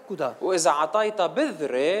հատ բեբեկ կուտա։ واذا عطيتها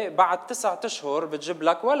بذره بعد 9 اشهر بتجيب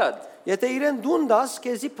لك ولد. Եթե իրեն դուն դաս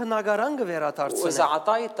քեզի փնագարան واذا գվերադարձնե։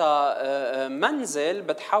 عطيتها منزل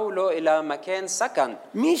بتحوله الى مكان سكن.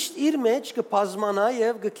 Միշտ իր մեջ կբազմանա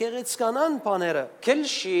եւ կքեղեցկանան բաները։ كل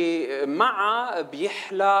شيء معه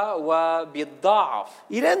بيحلى وبيتضاعف.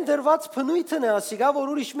 Իրեն դրված փնույթն է ասիգա, որ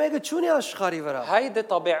ուրիշ մեկը չունի աշխարի վրա։ هيدي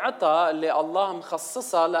طبيعتها اللي الله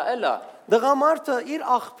مخصصها لإلها. Դղամարդը իր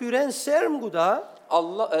աղբյուրեն սերմ գուտա,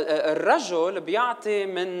 الله الرجل بيعطي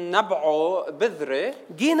من نبعه بذره.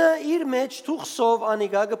 գինը իր մեջ թուխսով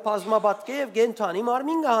անիգա կբազմաբատկե եւ գենթանի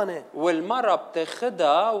մարմին գահանե։ والمرأة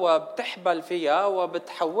بتاخدها وبتحبل فيها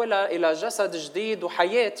وبتحولها إلى جسد جديد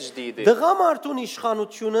وحياة جديدة. Դղամարդուն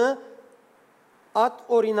իշխանությունը at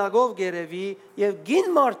օրինագով գերեվի եւ գին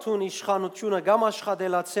մարդուն իշխանությունը կամ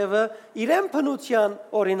աշխատելացևը իրեն փնության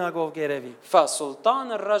օրինագով գերեվի։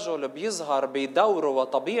 فسلطان الرجل بيظهر بدوره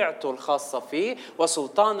وطبيعته الخاصة فيه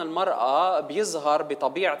وسلطان المرأة بيظهر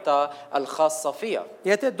بطبيعتها الخاصة فيها.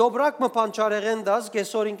 Եթե դոբրակ մփանչարեղեն դաս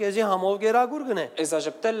գեսորին քեզի համով գերագուր գնե։ إذا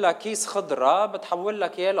جبت لها كيس خضرة بتحول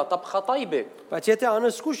لك إياه لطبخة طيبة. Բայց եթե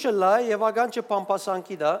անսկուշը լա եւ ականջը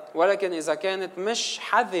պամպասանքի դա, ولكن إذا كانت مش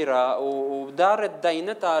حذرة ودارت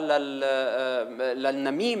دينتها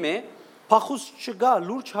للنميمة փախուս չգա,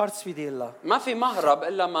 լուրջ հարց վիդելա։ ما في مهرب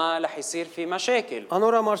إلا ما رح يصير في مشاكل.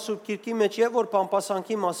 Անորամար Սուրբ Գիրքի մեջ եւ որ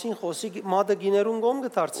պամպասանքի մասին խոսի մադը գիներուն գոմ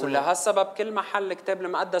գտարցնի։ ولهالسبب كل محل الكتاب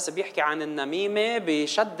المقدس بيحكي عن النميمة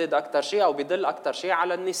بيشدد أكتر شيء أو بيدل أكتر شيء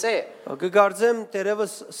على النساء. Գգարձեմ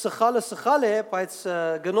տերևս սխալ է, բայց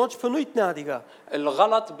գնոջ փնույթն է ադիգա։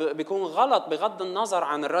 الغلط بيكون غلط بغض النظر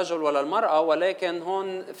عن الرجل ولا المرأة ولكن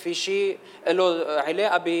هون في شيء له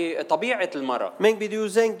علاقة بطبيعة المرأة. Մենք պիտի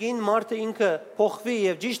ուզենք գին մարդը ինքը փոխվի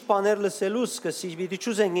եւ ճիշտ բաներ լսելու սկսի, պիտի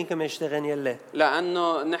չուզենք ինքը մեջտեղեն ելլե։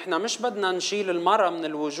 لانه نحن مش بدنا نشيل المرأة من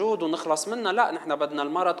الوجود ونخلص منها، لا نحن بدنا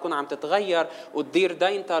المرأة تكون عم تتغير وتدير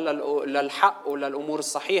دينتها للحق وللامور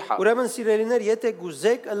الصحيحة. Ուրեմն սիրելիներ, եթե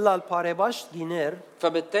գուզեք ըլլալ բարեբաշտ գիներ,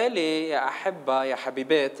 فبالتالي يا أحبة يا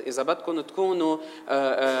حبيبات إذا بدكم تكونوا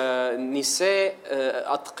نساء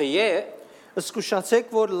أتقياء، զգուշացեք,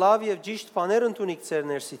 որ լավ եւ ճիշտ բաներ ընդունիք ձեր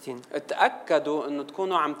ներսիցին, تأكدوا أنه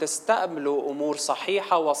تكونوا عم تستقبلوا أمور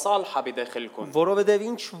صحيحة وصالحة بداخلكم. որովհետեւ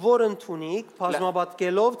ինչ որ ընդունիք,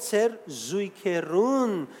 բազմապատկելով ձեր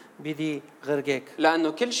զույգերուն պիտի ղրգեք։ لأنه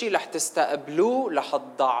كل شيء رح تستقبلوه رح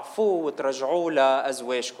تضعفوه وترجعوه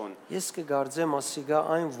لأزواجكم. Ես կգարձեմ ասիգա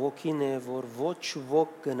այն ոգին է, որ ոչ ոք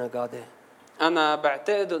կնկատե։ أنا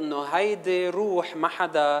بعتقد أنه هيدي روح ما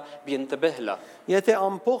حدا بينتبه لها. Եթե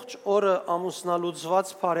ամբողջ օրը ամուսնալուծված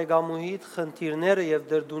բարեկամուհիդ խնդիրները եւ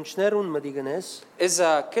դրդունչներուն մտի գնես,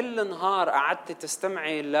 إذا كل نهار قعدت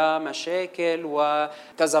تستمعي لمشاكل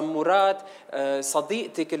وتذمرات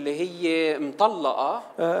صديقتك اللي هي مطلقة،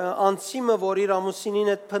 անցիմը որ իր ամուսինին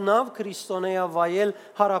հետ փնավ քրիստոնեա վայել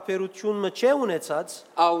հարաբերություն մը ունեցած,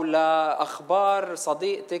 أو لأخبار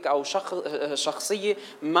صديقتك أو شخصية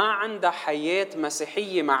ما عندها حياة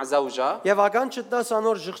مسيحية مع زوجها، եւ ական չտաս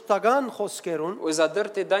անոր ժխտական խոսքերուն, وإذا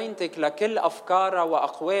درت دينتك لكل أفكارها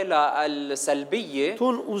وأقوالها السلبية،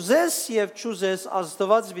 տուն ուզես եւ չուզես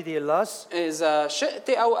ազդված պիտի լաս, إذا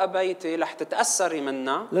شئتي أو أبيتي رح تتأثري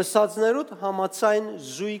منها լսածներուդ համացայն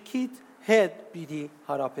զույգիդ հետ պիտի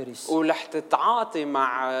հարաբերիս։ ورح تتعاطي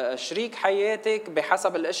مع شريك حياتك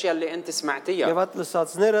بحسب الأشياء اللي أنت سمعتيها. Եվ այդ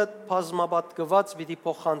լսածները բազմապատկված պիտի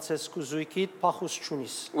փոխանցես քու զույգիդ փախուս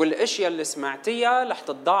չունիս։ والاشياء اللي سمعتيها رح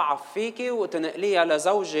تتضاعف فيكي وتنقليها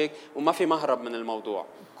لزوجك وما في مهرب من الموضوع.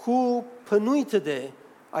 Քու փնույթը դե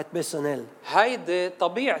այդպես անել։ هيدي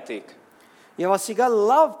طبيعتك Եվ ասիգա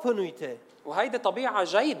լավ փնույթ է։ وهيدي طبيعة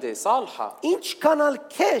جيدة صالحة. Ինչ կանալ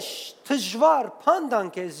քեշ դժվար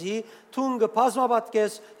փանդանքեզի թունգը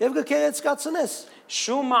բազմապատկես եւ կքերեցկացնես։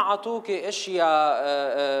 شو ما عطوكي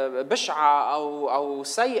اشياء بشعة او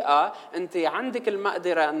سيئة، انت عندك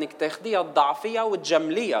المقدرة انك تاخديها تضعفيها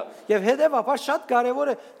وتجمليها. Եվ հետեւաբար շատ կարեւոր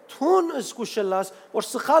է թուն զգուշելաս, որ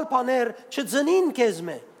սխալ բաներ չծնին քեզ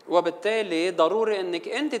մե։ وبالتالي ضروري انك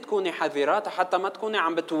انت تكوني حذرة حتى ما تكوني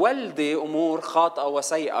عم بتولدي امور خاطئة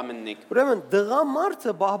وسيئة منك. Ուրեմն դղա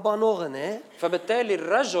մարդը բահբանողն է, فبالتالي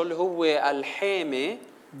الرجل هو الحامي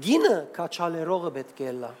գինը քաչալերողը պետք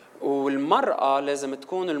է լա։ والمرأة لازم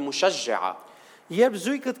تكون المشجعة. Երբ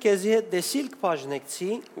զույգդ քեզի հետ դեսիլք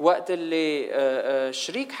բաժնեկցի, وقت اللي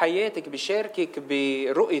شريك حياتك بيشاركك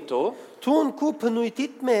برؤيته، թուն քու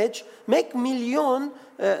փնույթիդ մեջ 1 միլիոն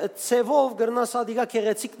ծևով գրնաս ադիգա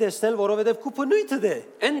քեղեցիկ տեսնել, որովհետև քու փնույթը դե։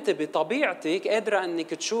 انت بطبيعتك قادرة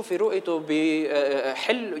انك تشوفي رؤيته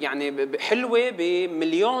يعني حلوة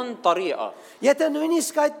بمليون طريقة. Եթե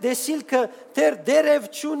նույնիսկ այդ դեսիլքը դեր դերև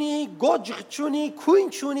ճունի, գոջղ ճունի, քույն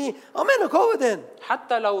ճունի, ամենը կովդեն։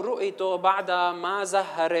 حتى لو رؤيته بعدها ما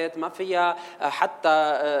زهرت، ما فيها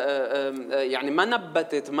حتى يعني ما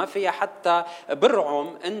نبتت، ما فيها حتى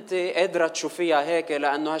برعم، انت قادرة تشوفيها هيك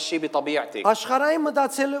لانه هالشيء بطبيعتك. Աշխարհային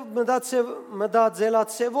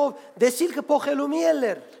մտածելացեվով դեսիլքը փոխելու մի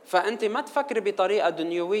ելեր։ فانت ما تفكري بطريقة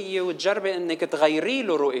دنيوية وتجربي انك تغيري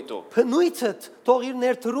له رؤيته، Փնույթդ թող իր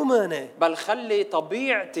ներդրումն է։ بل خلي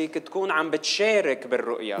طبيعتك تكون عم بتشارك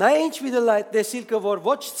بالرؤية. Նա ինչ վիդել այդ դեսիլքը, որ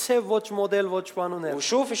ոչ ցև, ոչ մոդել, ոչ բան ուներ։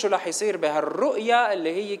 وشوفي شو رح يصير بهالرؤية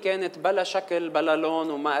اللي هي كانت بلا شكل بلا لون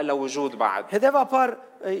وما لها وجود بعد. Հետևաբար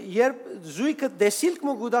երբ զույգը դեսիլք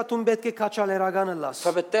մգուդատում պետք է քաչալերականը լաս։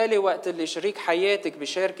 فبالتالي وقت اللي شريك حياتك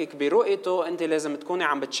بيشاركك برؤيته انت لازم تكوني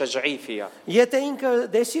عم بتشجعيه فيها. Եթե ինքը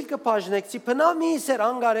դեսիլքը բաժնեկցի, բնավ մի սեր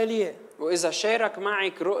անգարելի է։ واذا شارك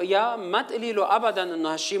معك رؤية ما تقولي له ابدا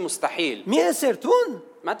انه هالشيء مستحيل. Մի սեր տուն,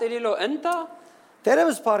 ما تقولي له انت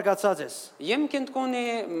դերևս բարգացած ես, يمكن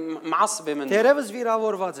تكوني معصبة منه դերևս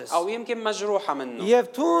վիրավորված ես։ او يمكن مجروحة منه، Եվ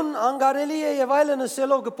տուն անգարելի է եւ այլն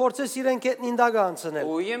ասելով կփորձես իրեն կետնին դագա անցնել։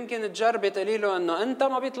 ويمكن تجربي تقولي له انه انت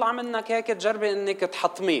ما بيطلع منك هيك، تجربي انك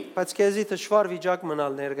تحطميه. Բայց քեզի դժվար վիճակ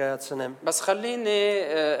մնալ ներկայացնեմ։ بس خليني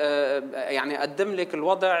يعني اقدم لك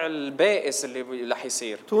الوضع البائس اللي رح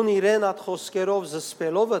يصير. Տուն իրեն at խոսքերով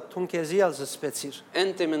զսպելով, տուն քեզի ալ զսպեցիր։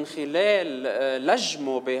 انت من خلال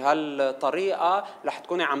لجمه بهالطريقه رح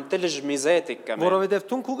تكوني عم تلجمي ذاتك كمان، որովհետև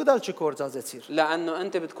դու քու գդալ չկործածեցիր։ لانه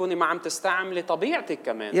انت بتكوني ما عم تستعملي طبيعتك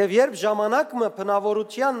كمان. Եվ երբ ժամանակը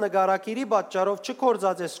բնավորության նկարակիրի պատճառով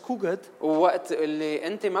չկործածես քուգդ, ووقت اللي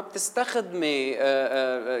انت ما بتستخدمي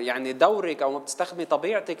يعني دورك او ما بتستخدمي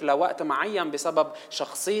طبيعتك لوقت معين بسبب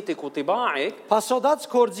شخصيتك وطباعك، փասոդած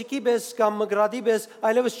կորձիկի պես կամ մգրադի պես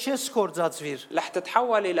այլևս չես կործածվիր։ رح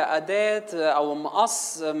تتحولي لأداة او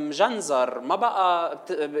مقص مجنزر ما بقى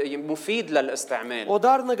مفيد للاستعمال،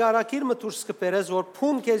 Օդար նկարակիր մտուրս կպերես, որ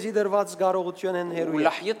փուն քեզի դրված կարողություն են հերույ։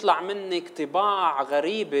 ورح يطلع منك طباع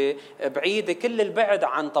غريبة بعيدة كل البعد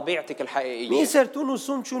عن طبيعتك الحقيقية. Միսերտուն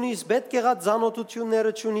ուսում ճունիս, պետք եղած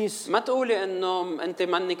զանոթությունները ճունիս։ ما تقولي انه انت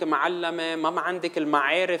منك معلمة ما عندك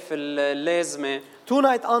المعارف اللازمة. Դուն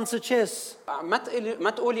այդ անձը չես։ ما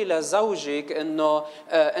تقولي لزوجك انه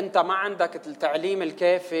انت ما عندك التعليم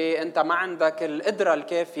الكافي، انت ما عندك القدرة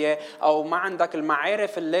الكافية او ما عندك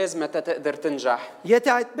المعارف اللازمة تقدر تنجح. Եթե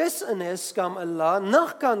այդպես ընես կամ ըլլա,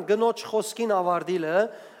 նախքան գնոջ խոսքին ավարտիլը,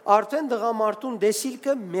 արդեն դղամարդուն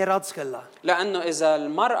դեսիլքը մեռած կլա։ لانه اذا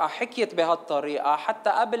المرأة حكيت بهالطريقة حتى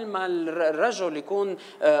قبل ما الرجل يكون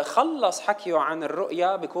خلص حكيه عن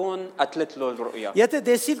الرؤيا بيكون قتلت له الرؤيا. Եթե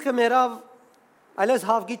դեսիլքը մեռավ, այլես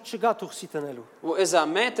հավգիտ չգա թուխսի տնելու։ واذا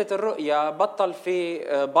ماتت الرؤيا بطل في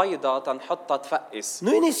بيضة تنحطها تفقس.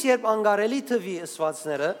 Նույնիսկ երբ անգարելի թվի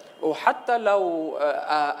ըսվածները, وحتى لو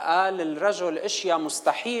قال الرجل اشياء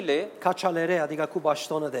مستحيلة քաչալերը ադիգա քու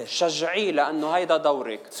ճաշտոնը դե։ شجعيه لانه هيدا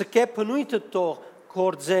دورك. Սկե փնույթը տող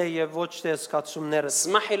կորձե եւ ոչ թե սկացումները։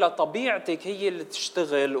 اسمحي لطبيعتك هي اللي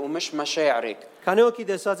تشتغل ومش مشاعرك. Քանի օքի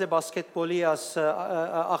դեսած է բասկետբոլի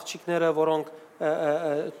աղջիկները, որոնք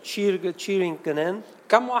cheering կնեն,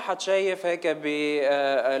 كم واحد شايف هيك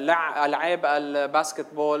بألعاب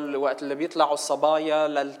الباسكتبول وقت اللي بيطلعوا الصبايا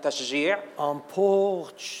للتشجيع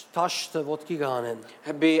ամփող տաշտը ոտքի գանեն։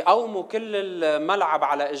 بيقوموا كل الملعب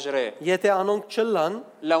على إجراه. Եթե անոնք չլան,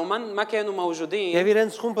 لو ما كانوا موجودين եւ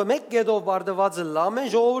իրենց խումբը մեկ գեդով բարդված լա, ամեն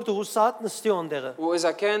ժողովուրդը հուսատ նստի ոնդեղը։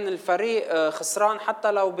 وإذا كان الفريق خسران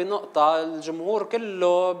حتى لو بنقطة الجمهور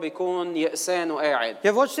كله بيكون يأسان وقاعد.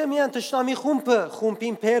 Եվ ոչ թե միան տշնամի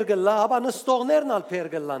խումբին փեր գլա, հաբա նստողներն ալ փեր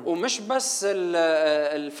գլան։ ومش بس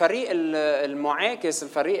الفريق المعاكس،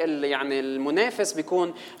 الفريق يعني المنافس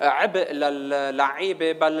بيكون عبء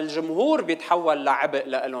للعيبة، بل الجمهور بيتحول لعبء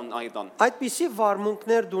لهم أيضا. Այդպիսի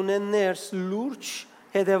վարմունքներ դունեններ լուրջ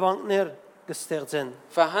հետևանքներ կստեղծեն։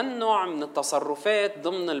 فهالنوع من التصرفات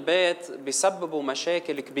ضمن البيت بيسببوا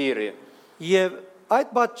مشاكل كبيرة. Եվ այդ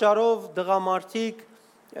պատճառով դղամարդիկ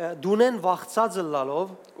դունեն վախծած լալով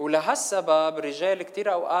ولهالسبب رجال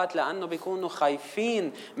كتير أوقات لأنه بيكونوا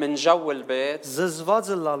خايفين من جو البيت، զզված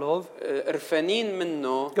լալով قرفانين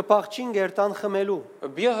منه، կփախչին գերտան խմելու,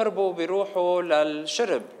 بيهربوا بيروحوا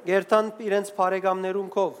للشرب، գերտան իրենց բարեկամներուն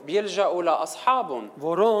կով, بيلجأوا لأصحابهم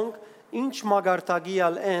որոնք ինչ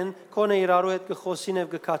մագարտագիալ են, կոնե իրարու հետ կխոսին եւ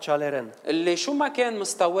կքաչալերեն։ اللي شو ما كان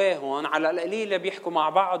مستواهم على القليلة بيحكوا مع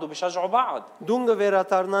بعض وبيشجعوا بعض. Դուն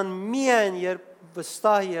կվերադառնան միայն երբ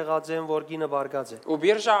վստահ եղած են, որ գինը բարգած է։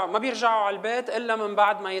 ما بيرجعوا على البيت إلا من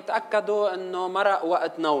بعد ما يتأكدوا إنه مرق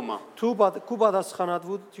وقت نومه. Քու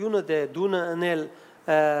պատասխանատվությունը դե դունը անել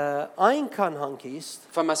այնքան հանգիստ,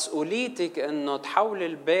 فمسؤوليتك إنه تحول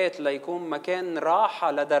البيت ليكون مكان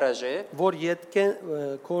راحة لدرجة որ յետքեն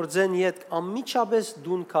կորձեն յետք ամիջապես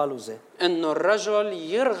դուն կալուզ է։ إنه الرجل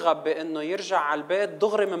يرغب بإنه يرجع على البيت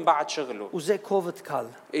دغري من بعد شغله، Ուզե կովդ կալ։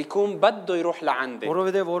 يكون بده يروح لعندك.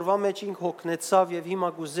 Որովհետև օրվա մեջ ինք հոգնեցավ եւ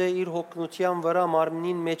հիմա գուզե իր հոգնության վրա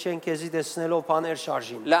մարմնին մեջ են քեզի տեսնելով բաներ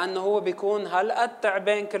շարժին։ لأنه هو بيكون هالقد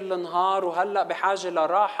تعبان كل النهار وهلأ بحاجة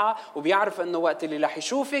لراحة وبيعرف إنه وقت اللي رح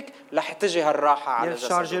يشوفك رح تجي هالراحة على Եվ جسده.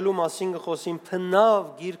 շարժելու մասին կխոսին փնավ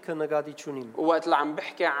գիրքը նկատի ճունին։ وقت اللي عم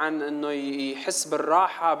بحكي عن إنه يحس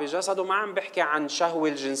بالراحة بجسده ما عم بحكي عن شهوة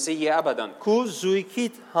الجنسية أبداً. Քու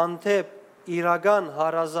զույգիդ հանդեպ իրական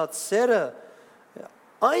հարազատ սերը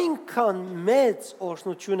այնքան մեծ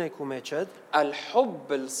օրհնություն է քու մեջդ,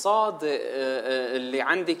 الحب الصادق اللي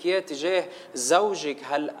عندك إياه تجاه زوجك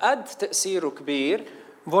هالقد تأثيره كبير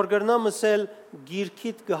որ գրնա մսել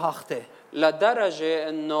գիրքիդ կհաղթե։ لدرجة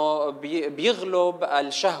إنه بيغلب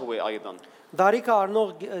الشهوة أيضاً. Դարիքը առնող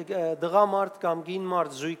դղամարդ կամ գին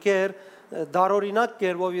մարդ զույգեր դարօրինակ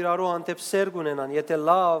կերպով իրարու հանդեպ սեր կունենան, եթե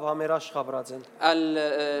լավ համերաշխաբրած են։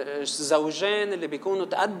 الزوجين اللي بيكونوا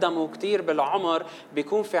تقدموا كتير بالعمر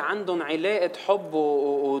بيكون في عندهم علاقة حب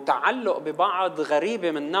وتعلق ببعض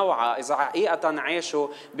غريبة من نوعها إذا حقيقة عاشوا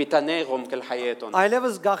بتناغم كل حياتهم.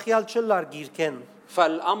 Այլևս գախյալ չլար գիրքեն։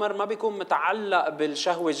 فالأمر ما بيكون متعلق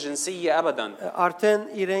بالشهوة الجنسية أبداً، Արդեն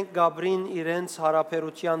իրենք գաբրին իրենց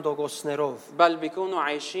հարաբերության դոգոսներով։ بل بيكونوا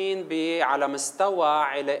عايشين على مستوى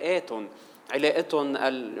علاقاتهم. علاقتهم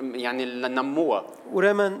يعني نموها.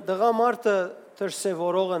 Ուրեմն դղա մարդը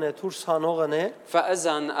դրսևորողն է, դուրս հանողն է,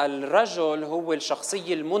 فإذا الرجل هو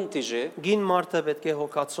الشخصية المنتجة، գին մարդը պետք է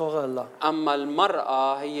հոգացողը լա։ أما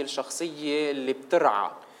المرأة هي الشخصية اللي بترعى.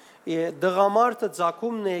 Դղամարդը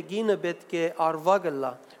ցակումն է, գինը պետք է արվագը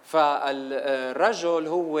լա։ فالرجل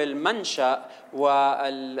هو المنشأ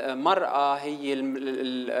والمرأة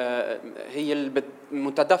هي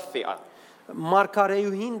المتدفئة.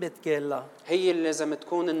 Մարգարեյուհին պետք է լա, هي اللي لازم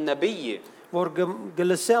تكون النبية որ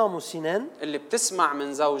գլսե ամուսինեն, اللي بتسمع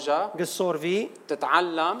من زوجها، գսորվի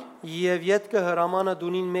تتعلم، եւ յետքը հրամանը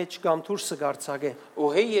դունին մեջ կամ դուրսը գարցակե։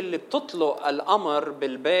 وهي اللي بتطلق الأمر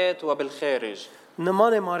بالبيت وبالخارج.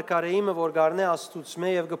 Նման է մարգարեիմը, որ գարնե աստուծմե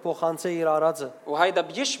եւ գփոխանցե իր արածը։ وهيدا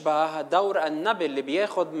بيشبه دور النبي اللي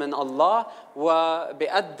بياخد من الله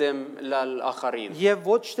وبيقدم للآخرين، Եվ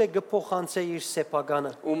ոչ թե գփոխանցե իր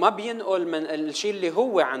սեփականը։ وما بينقل من الشيء اللي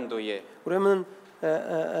هو عنده إياه. Ուրեմն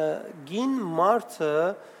գին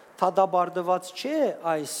մարդը թադաբարդված չէ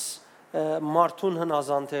այս մարդուն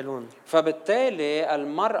հնազանդելուն։ فبالتالي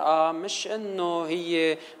المرأة مش إنه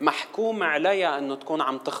هي محكوم عليها إنه تكون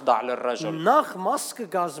عم تخضع للرجل، Նախ մաս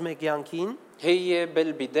կգազմե կյանքին هي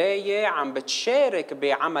بالبداية عم بتشارك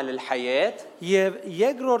بعمل الحياة، եւ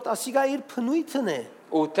երկրորդ ասիգա իր փնույթն է։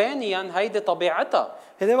 وثانيا هيدي طبيعتها.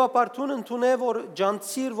 Հետևաբար դուն ընդունե որ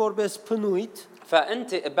ջանցիր որպես փնույթ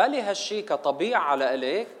فأنت قبلي هالشيء كطبيعة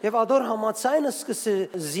لإلك، եւ ադոր համացայինը սկսի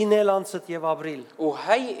զինել անցդ եւ ապրիլ։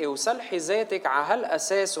 وهيئي وسلحي ذاتك على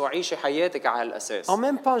هالأساس وعيشي حياتك على هالأساس،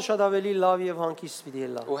 Ամեն բան շատ ավելի լավ եւ հանգիստ պիտի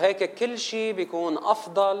լա։ وهيك كل شيء بيكون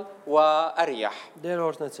أفضل وأريح. Դեր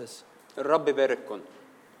օրհնեցես։ الرب يبارككم.